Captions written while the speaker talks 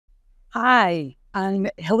Hi, I'm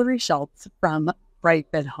Hilary Schultz from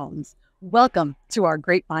Grapevine Homes. Welcome to our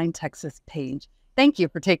Grapevine Texas page. Thank you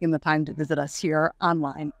for taking the time to visit us here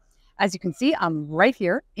online. As you can see, I'm right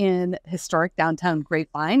here in historic downtown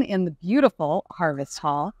Grapevine in the beautiful Harvest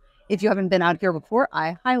Hall. If you haven't been out here before,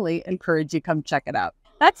 I highly encourage you to come check it out.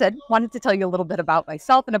 That said, wanted to tell you a little bit about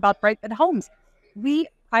myself and about Grapevine Homes. We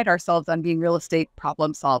pride ourselves on being real estate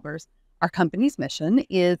problem solvers. Our company's mission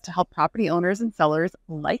is to help property owners and sellers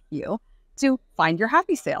like you to find your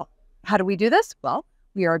happy sale. How do we do this? Well,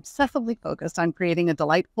 we are obsessively focused on creating a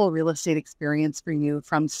delightful real estate experience for you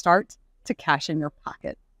from start to cash in your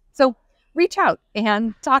pocket. So reach out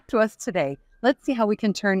and talk to us today. Let's see how we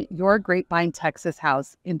can turn your Grapevine Texas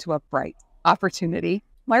house into a bright opportunity.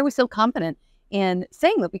 Why are we so confident in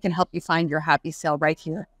saying that we can help you find your happy sale right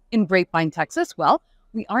here in Grapevine, Texas? Well,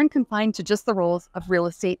 we aren't confined to just the roles of real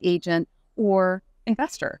estate agent or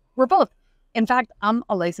investor. We're both. In fact, I'm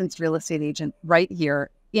a licensed real estate agent right here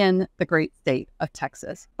in the great state of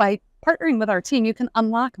Texas. By partnering with our team, you can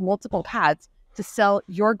unlock multiple paths to sell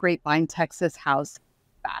your Grapevine Texas house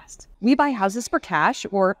fast. We buy houses for cash,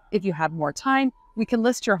 or if you have more time, we can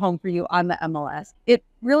list your home for you on the MLS. It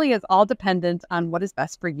really is all dependent on what is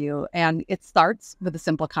best for you, and it starts with a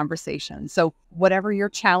simple conversation. So whatever your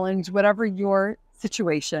challenge, whatever your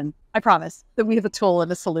situation, I promise that we have a tool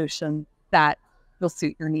and a solution that will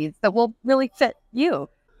suit your needs, that will really fit you.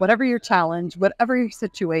 Whatever your challenge, whatever your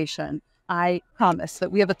situation, I promise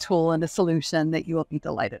that we have a tool and a solution that you will be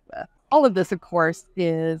delighted with. All of this, of course,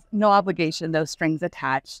 is no obligation, no strings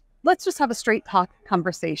attached. Let's just have a straight talk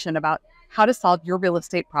conversation about how to solve your real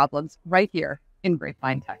estate problems right here in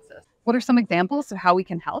Grapevine, Texas. What are some examples of how we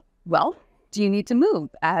can help? Well, do you need to move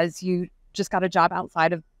as you just got a job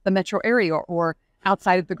outside of the metro area or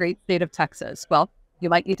outside of the great state of Texas? Well, you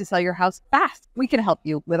might need to sell your house fast. We can help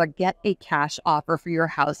you with a get a cash offer for your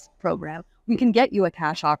house program. We can get you a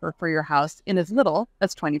cash offer for your house in as little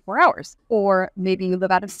as 24 hours. Or maybe you live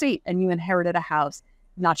out of state and you inherited a house,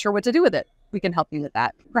 not sure what to do with it. We can help you with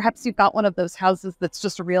that. Perhaps you've got one of those houses that's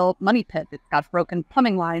just a real money pit. It's got broken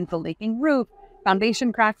plumbing lines, a leaking roof,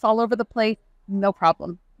 foundation cracks all over the place. No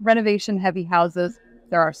problem. Renovation heavy houses,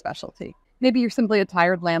 they're our specialty. Maybe you're simply a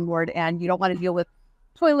tired landlord and you don't want to deal with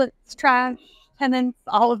toilets, trash, tenants,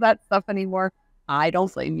 all of that stuff anymore. I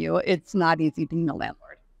don't blame you. It's not easy being a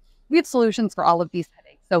landlord. We have solutions for all of these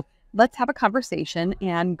headaches. So let's have a conversation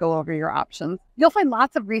and go over your options. You'll find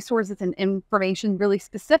lots of resources and information really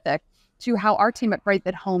specific to how our team at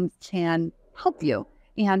Grapevine Homes can help you.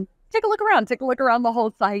 And take a look around the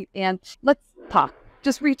whole site and let's talk.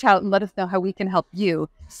 Just reach out and let us know how we can help you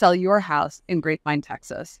sell your house in Grapevine,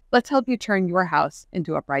 Texas. Let's help you turn your house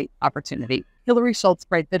into a bright opportunity. Hilary Schultz,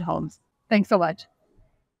 Grapevine Homes. Thanks so much.